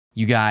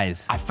You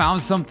guys, I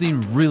found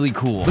something really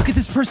cool. Look at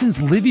this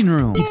person's living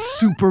room. It's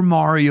Super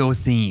Mario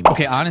themed.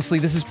 Okay, honestly,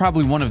 this is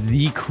probably one of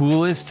the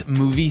coolest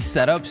movie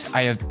setups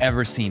I have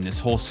ever seen. This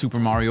whole Super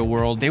Mario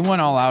world. They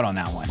went all out on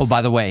that one. Oh,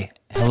 by the way,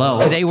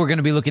 hello. Today we're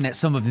gonna be looking at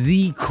some of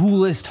the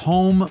coolest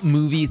home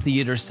movie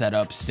theater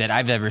setups that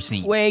I've ever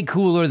seen. Way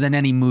cooler than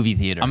any movie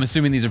theater. I'm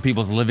assuming these are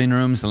people's living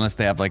rooms, unless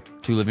they have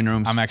like 2 living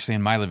rooms. I'm actually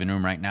in my living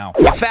room right now.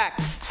 In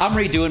fact, I'm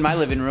redoing my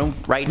living room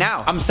right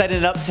now. I'm setting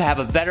it up to have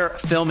a better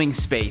filming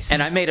space.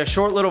 And I made a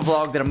short little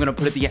vlog that I'm gonna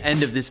put at the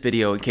end of this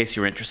video in case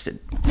you're interested.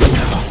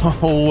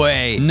 No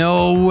way.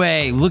 No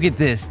way. Look at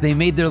this. They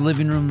made their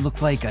living room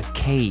look like a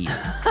cave.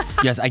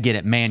 Yes, I get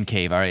it. Man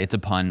cave. All right, it's a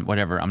pun.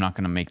 Whatever. I'm not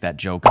going to make that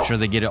joke. I'm sure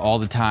they get it all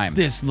the time.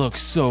 This looks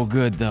so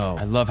good, though.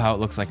 I love how it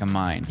looks like a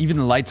mine. Even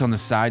the lights on the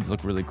sides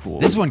look really cool.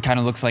 This one kind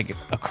of looks like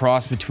a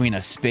cross between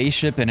a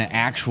spaceship and an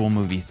actual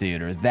movie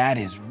theater. That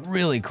is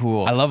really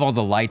cool. I love all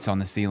the lights on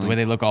the ceiling, the way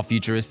they look all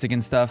futuristic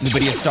and stuff.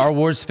 Anybody a Star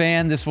Wars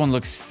fan? This one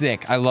looks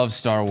sick. I love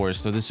Star Wars,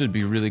 so this would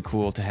be really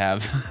cool to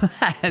have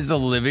as a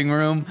living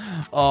room.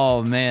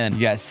 Oh, man.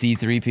 You got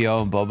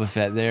C-3PO and Boba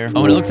Fett there.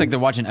 Oh, and it looks like they're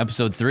watching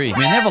episode 3. Man,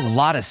 they have a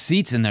lot of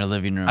seats in their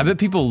living room. I bet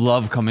people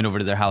love coming over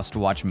to their house to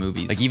watch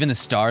movies. Like even the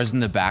stars in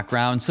the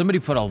background. Somebody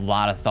put a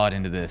lot of thought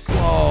into this.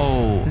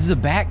 Whoa, this is a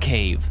bat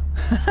cave.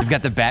 You've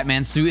got the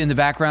Batman suit in the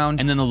background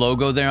and then the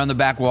logo there on the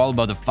back wall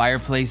above the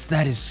fireplace.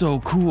 That is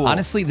so cool.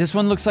 Honestly, this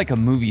one looks like a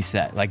movie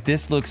set. Like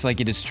this looks like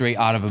it is straight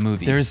out of a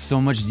movie. There is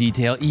so much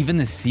detail. Even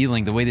the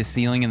ceiling, the way the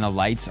ceiling and the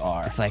lights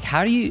are. It's like,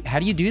 how do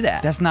you do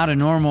that? That's not a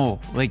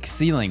normal like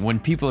ceiling. When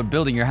people are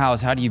building your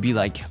house, how do you be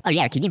like, oh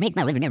yeah, can you make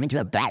my living room into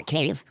a bat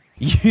cave?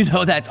 You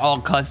know that's all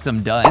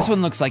custom done. This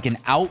one looks like an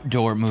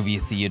outdoor movie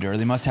theater.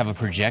 They must have a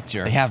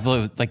projector. They have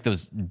like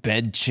those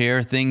bed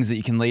chair things that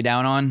you can lay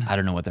down on. I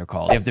don't know what they're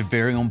called. They have their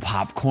very own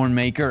popcorn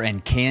maker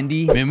and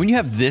candy. Man, when you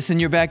have this in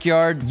your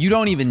backyard, you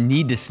don't even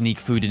need to sneak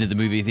food into the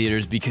movie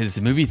theaters because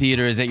the movie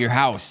theater is at your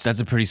house.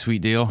 That's a pretty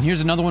sweet deal. Here's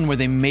another one where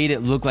they made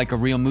it look like a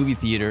real movie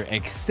theater,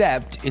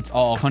 except it's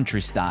all country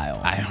style.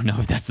 I don't know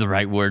if that's the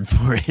right word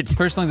for it.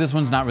 Personally, this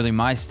one's not really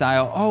my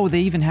style. Oh,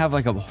 they even have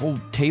like a whole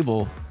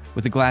table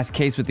with a glass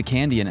case with the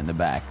candy in it in the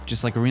back,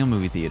 just like a real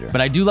movie theater.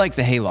 But I do like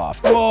the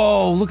hayloft.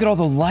 Whoa, look at all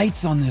the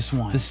lights on this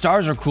one. The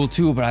stars are cool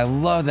too, but I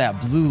love that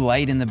blue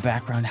light in the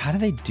background. How do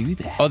they do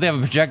that? Oh, they have a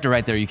projector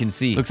right there, you can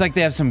see. Looks like they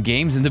have some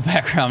games in the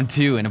background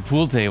too, and a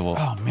pool table.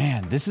 Oh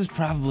man, this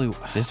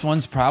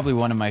one's probably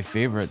one of my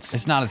favorites.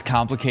 It's not as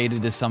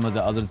complicated as some of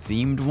the other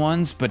themed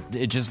ones, but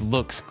it just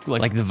looks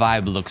like the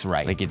vibe looks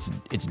right. Like it's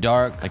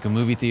dark, like a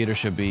movie theater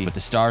should be, but the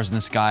stars in the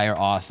sky are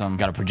awesome.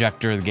 Got a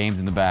projector, the game's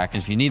in the back.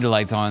 And if you need the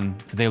lights on,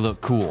 they look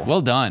cool.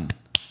 Well done.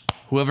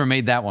 Whoever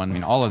made that one, I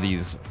mean, all of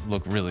these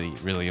look really,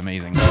 really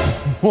amazing.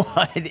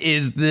 What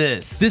is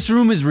this? This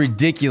room is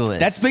ridiculous.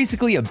 That's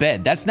basically a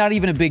bed. That's not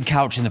even a big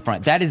couch in the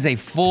front. That is a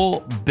full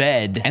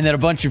bed and then a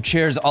bunch of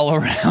chairs all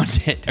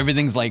around it.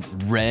 Everything's like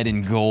red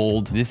and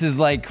gold. This is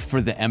like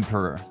for the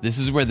emperor. This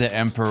is where the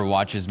emperor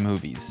watches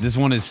movies. This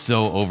one is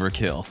so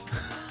overkill.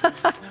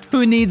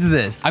 Who needs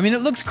this? I mean,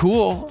 it looks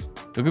cool.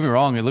 Don't get me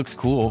wrong, it looks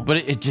cool, but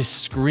it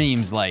just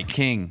screams like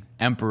king,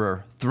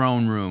 emperor,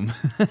 throne room,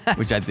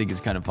 which I think is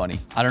kind of funny.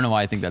 I don't know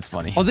why I think that's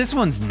funny. Oh, this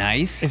one's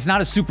nice. It's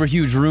not a super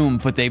huge room,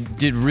 but they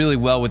did really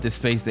well with the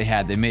space they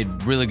had. They made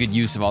really good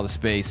use of all the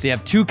space. They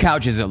have 2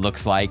 couches, it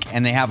looks like,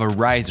 and they have a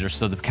riser,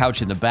 so the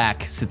couch in the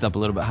back sits up a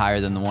little bit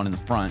higher than the one in the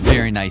front.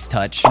 Very nice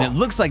touch. And it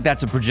looks like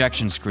that's a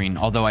projection screen,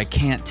 although I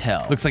can't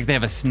tell. Looks like they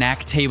have a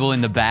snack table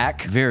in the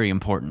back. Very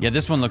important. Yeah,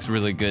 this one looks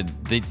really good.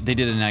 They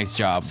did a nice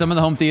job. Some of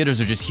the home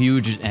theaters are just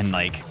huge and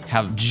like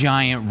have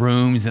giant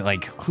rooms that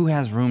like, who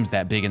has rooms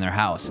that big in their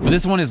house? But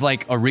this one is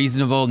like a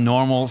reasonable,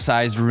 normal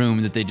sized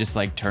room that they just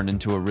like turned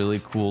into a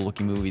really cool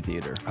looking movie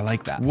theater. I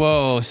like that.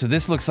 Whoa, so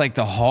this looks like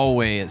the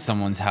hallway at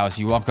someone's house.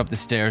 You walk up the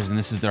stairs and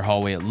this is their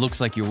hallway. It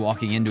looks like you're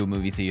walking into a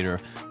movie theater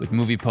with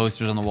movie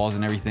posters on the walls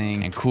and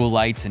everything and cool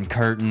lights and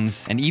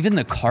curtains. And even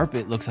the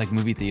carpet looks like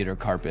movie theater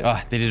carpet.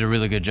 Oh, they did a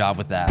really good job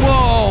with that.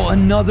 Whoa,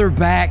 another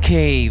bat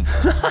cave.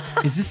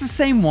 Is this the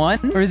same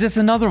one or is this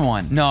another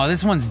one? No,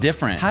 this one's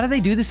different. How do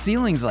they do the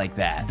ceilings like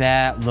that?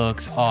 That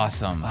looks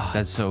awesome. Oh,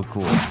 that's so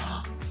cool.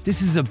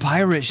 This is a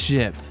pirate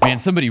ship. Man,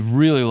 somebody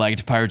really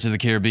liked Pirates of the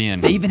Caribbean.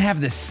 They even have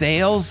the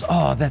sails.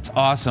 Oh, that's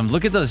awesome.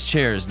 Look at those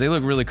chairs. They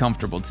look really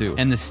comfortable too.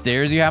 And the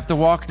stairs you have to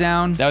walk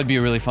down. That would be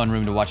a really fun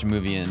room to watch a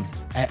movie in.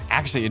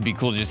 Actually, it'd be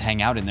cool to just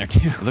hang out in there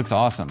too. It looks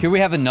awesome. Here we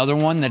have another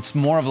one that's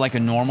more of like a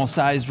normal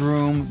sized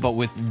room, but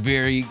with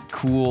very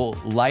cool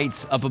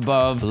lights up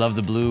above. I love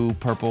the blue,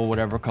 purple,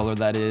 whatever color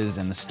that is,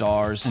 and the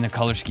stars. And the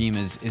color scheme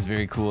is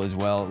very cool as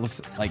well. It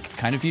looks like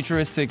kind of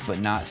futuristic, but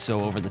not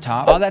so over the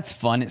top. Oh, that's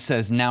fun. It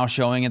says now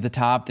showing at the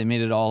top. They made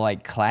it all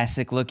like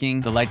classic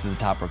looking. The lights at the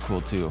top are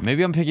cool too.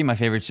 Maybe I'm picking my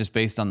favorites just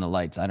based on the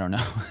lights. I don't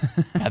know.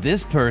 Now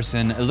this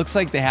person, it looks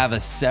like they have a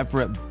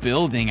separate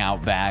building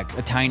out back,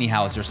 a tiny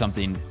house or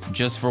something,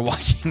 just for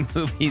watching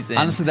movies in.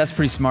 Honestly, that's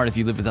pretty smart if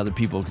you live with other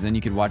people, because then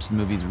you could watch the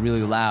movies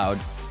really loud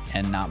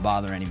and not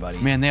bother anybody.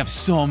 Man, they have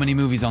so many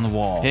movies on the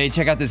wall. Hey,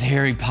 check out this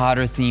Harry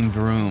Potter themed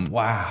room.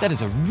 Wow. That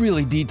is a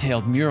really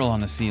detailed mural on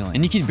the ceiling.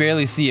 And you can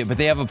barely see it, but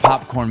they have a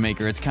popcorn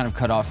maker. It's kind of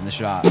cut off in the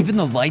shot. Even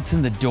the lights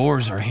in the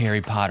doors are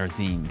Harry Potter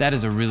themed. That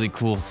is a really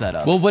cool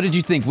setup. Well, what did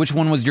you think? Which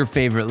one was your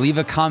favorite? Leave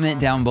a comment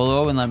down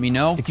below and let me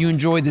know. If you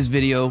enjoyed this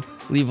video,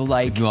 leave a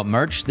like. If you want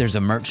merch, there's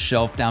a merch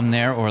shelf down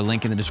there or a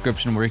link in the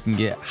description where you can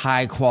get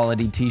high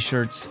quality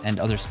t-shirts and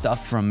other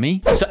stuff from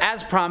me. So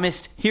as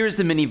promised, here's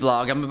the mini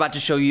vlog. I'm about to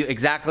show you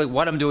exactly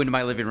what I'm doing in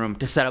my living room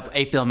to set up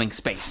a filming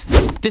space.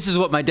 This is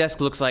what my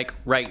desk looks like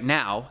right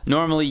now.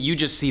 Normally you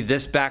just see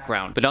this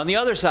background, but on the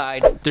other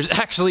side, there's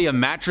actually a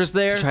mattress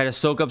there to try to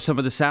soak up some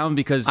of the sound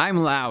because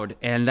I'm loud,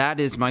 and that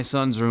is my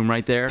son's room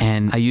right there.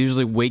 And I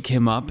usually wake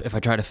him up if I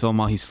try to film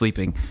while he's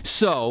sleeping.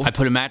 So I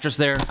put a mattress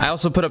there. I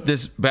also put up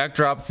this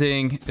backdrop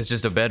thing. It's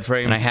just a bed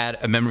frame, and I had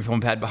a memory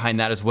foam pad behind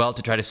that as well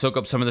to try to soak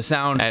up some of the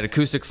sound. I had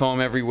acoustic foam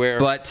everywhere,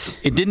 but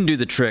it didn't do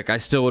the trick. I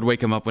still would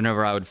wake him up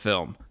whenever I would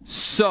film.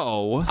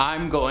 So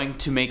I'm going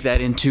to make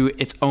that into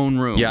its own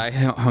room. Yeah, I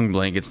hung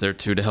blankets there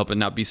too to help it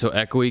not be so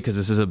echoey because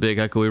this is a big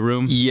echoey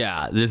room.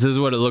 Yeah, this is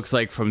what it looks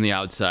like from the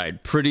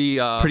outside. Pretty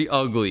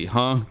ugly,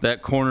 huh?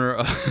 That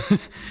corner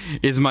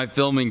is my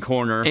filming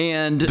corner.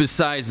 And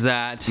besides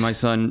that, my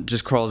son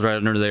just crawls right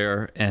under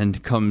there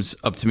and comes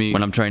up to me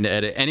when I'm trying to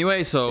edit.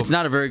 Anyway, so it's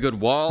not a very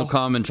good wall. He'll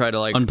come and try to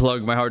like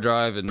unplug my hard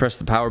drive and press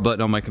the power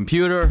button on my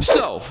computer.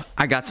 So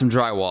I got some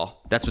drywall.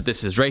 That's what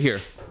this is right here.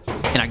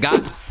 And I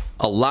got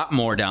a lot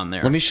more down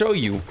there. Let me show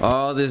you.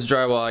 All this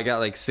drywall, I got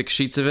like 6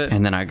 sheets of it.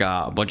 And then I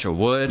got a bunch of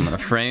wood. I'm gonna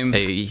frame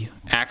a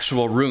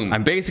actual room.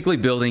 I'm basically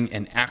building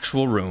an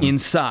actual room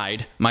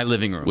inside my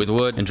living room with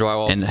wood and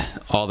drywall and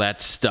all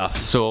that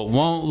stuff. So it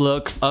won't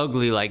look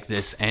ugly like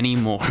this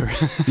anymore.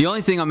 The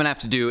only thing I'm gonna have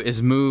to do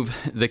is move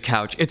the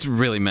couch. It's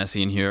really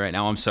messy in here right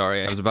now. I'm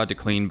sorry. I was about to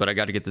clean, but I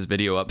gotta get this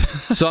video up.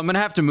 So I'm gonna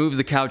have to move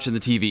the couch and the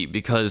TV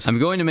because I'm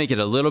going to make it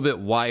a little bit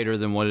wider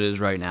than what it is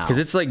right now. Because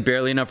it's like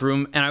barely enough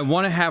room, and I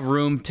wanna have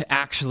room to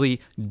actually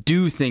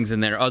do things in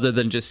there other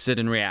than just sit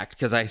and react.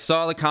 Because I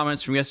saw the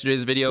comments from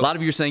yesterday's video. A lot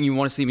of you are saying you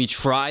want to see me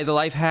try the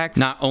life hacks,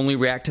 not only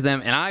react to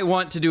them, and I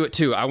want to do it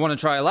too. I want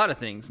to try a lot of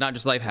things, not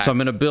just life hacks. So I'm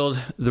gonna build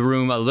the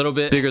room a little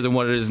bit bigger than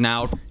what it is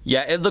now.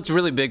 Yeah, it looks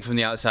really big from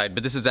the outside,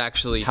 but this is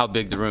actually how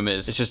big the room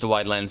is. It's just a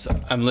wide lens.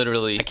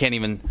 I can't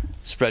even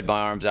spread my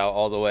arms out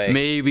all the way.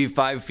 Maybe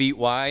 5 feet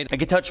wide. I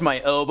can touch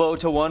my elbow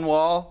to one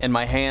wall and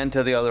my hand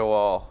to the other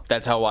wall.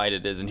 That's how wide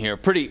it is in here.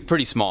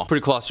 Pretty small,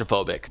 pretty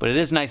claustrophobic. But it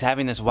is nice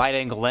having this wide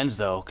angle lens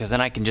though, because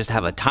then I can just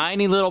have a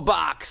tiny little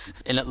box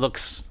and it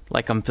looks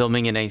like I'm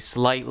filming in a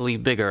slightly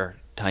bigger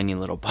tiny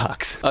little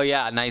box. Oh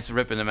yeah, nice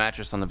rip in the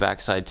mattress on the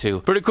backside too.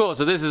 Pretty cool.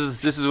 So this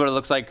is what it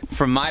looks like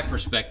from my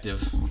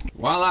perspective.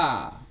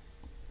 Voila.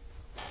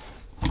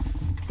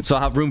 So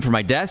I'll have room for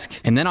my desk,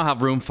 and then I'll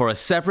have room for a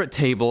separate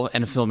table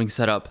and a filming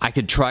setup. I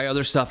could try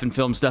other stuff and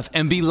film stuff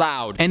and be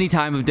loud any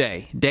time of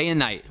day and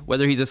night,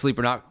 whether he's asleep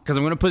or not, because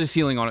I'm gonna put a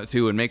ceiling on it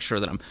too and make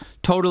sure that I'm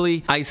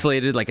totally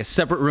isolated, like a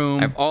separate room.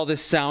 I have all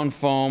this sound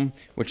foam,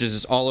 which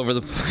is all over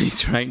the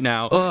place right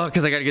now. Oh,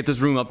 because I gotta get this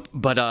room up.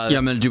 But yeah,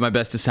 I'm gonna do my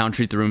best to sound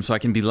treat the room so I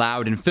can be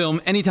loud and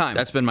film anytime.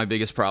 That's been my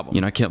biggest problem.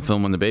 You know, I can't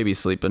film when the baby's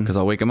sleeping because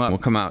I'll wake him up. We'll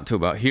come out to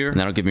about here, and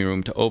that'll give me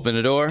room to open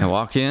the door and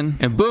walk in,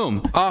 and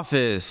boom,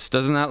 office.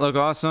 Doesn't that look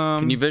awesome?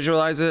 Can you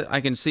visualize it? I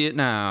can see it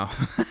now.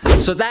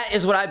 So that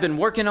is what I've been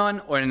working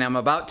on, and I'm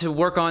about to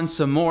work on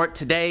some more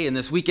today and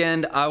this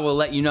weekend. I will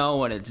let you know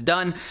when it's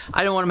done. I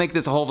didn't want to make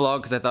this a whole vlog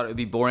because I thought it would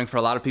be boring for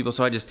a lot of people,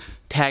 so I just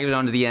tagged it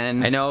onto the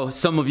end. I know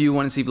some of you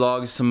want to see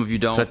vlogs, some of you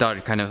don't, so I thought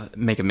I'd kind of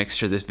make a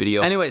mixture of this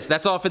video. Anyways,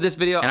 that's all for this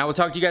video, and I will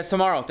talk to you guys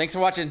tomorrow. Thanks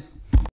for watching.